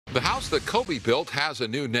The house that Kobe built has a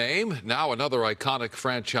new name. Now another iconic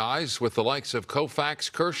franchise with the likes of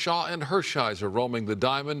Koufax, Kershaw, and Hershiser roaming the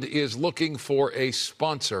diamond is looking for a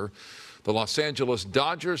sponsor. The Los Angeles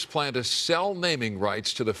Dodgers plan to sell naming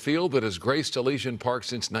rights to the field that has graced Elysian Park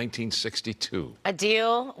since 1962. A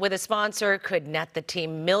deal with a sponsor could net the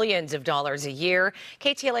team millions of dollars a year.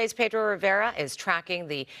 KTLA's Pedro Rivera is tracking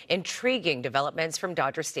the intriguing developments from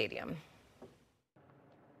Dodger Stadium.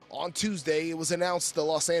 On Tuesday, it was announced the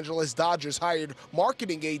Los Angeles Dodgers hired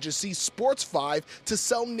marketing agency Sports 5 to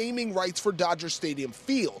sell naming rights for Dodger Stadium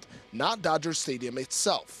Field, not Dodger Stadium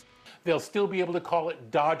itself. They'll still be able to call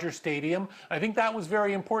it Dodger Stadium. I think that was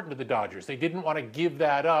very important to the Dodgers. They didn't want to give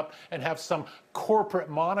that up and have some corporate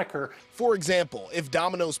moniker. For example, if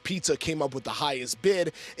Domino's Pizza came up with the highest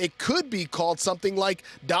bid, it could be called something like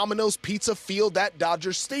Domino's Pizza Field at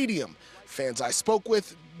Dodger Stadium. Fans I spoke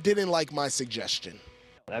with didn't like my suggestion.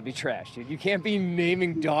 That'd be trash, dude. You can't be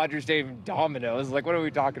naming Dodger Stadium Domino's. Like, what are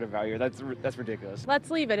we talking about here? That's ridiculous. Let's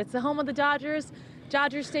leave it. It's the home of the Dodgers.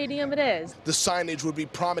 Dodger Stadium it is. The signage would be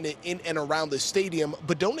prominent in and around the stadium,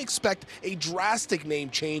 but don't expect a drastic name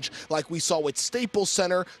change like we saw with Staples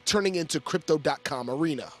Center turning into Crypto.com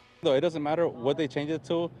Arena. Though it doesn't matter what they change it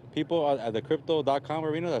to, people at the Crypto.com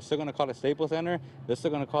Arena are still going to call it Staples Center. They're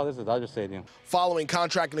still going to call this the Dodger Stadium. Following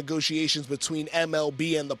contract negotiations between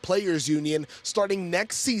MLB and the Players Union, starting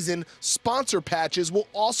next season, sponsor patches will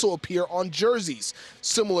also appear on jerseys,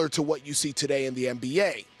 similar to what you see today in the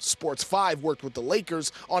NBA. Sports 5 worked with the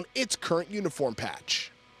Lakers on its current uniform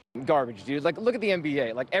patch. Garbage, dude. Like, look at the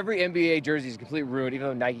NBA. Like, every NBA jersey is completely ruined, even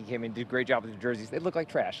though Nike came in and did a great job with the jerseys. They look like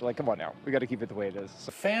trash. Like, come on now. We got to keep it the way it is.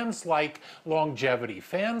 Fans like longevity.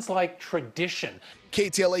 Fans like tradition.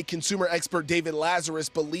 KTLA consumer expert David Lazarus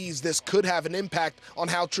believes this could have an impact on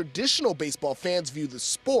how traditional baseball fans view the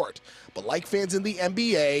sport. But like fans in the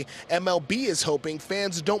NBA, MLB is hoping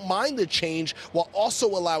fans don't mind the change while also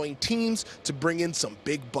allowing teams to bring in some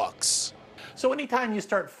big bucks. So anytime you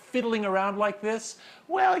start fiddling around like this,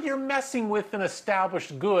 well, you're messing with an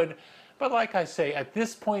established good. But like I say, at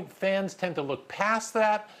this point, fans tend to look past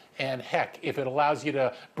that. And heck, if it allows you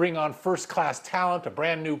to bring on first-class talent, a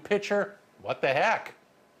brand new pitcher, what the heck?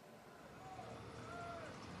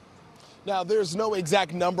 Now, there's no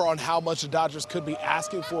exact number on how much the Dodgers could be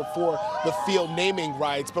asking for the field naming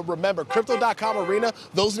rights. But remember, Crypto.com Arena,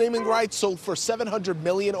 those naming rights sold for $700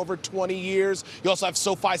 million over 20 years. You also have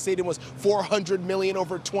SoFi Stadium was $400 million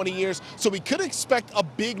over 20 years. So we could expect a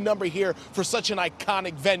big number here for such an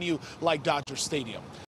iconic venue like Dodger Stadium.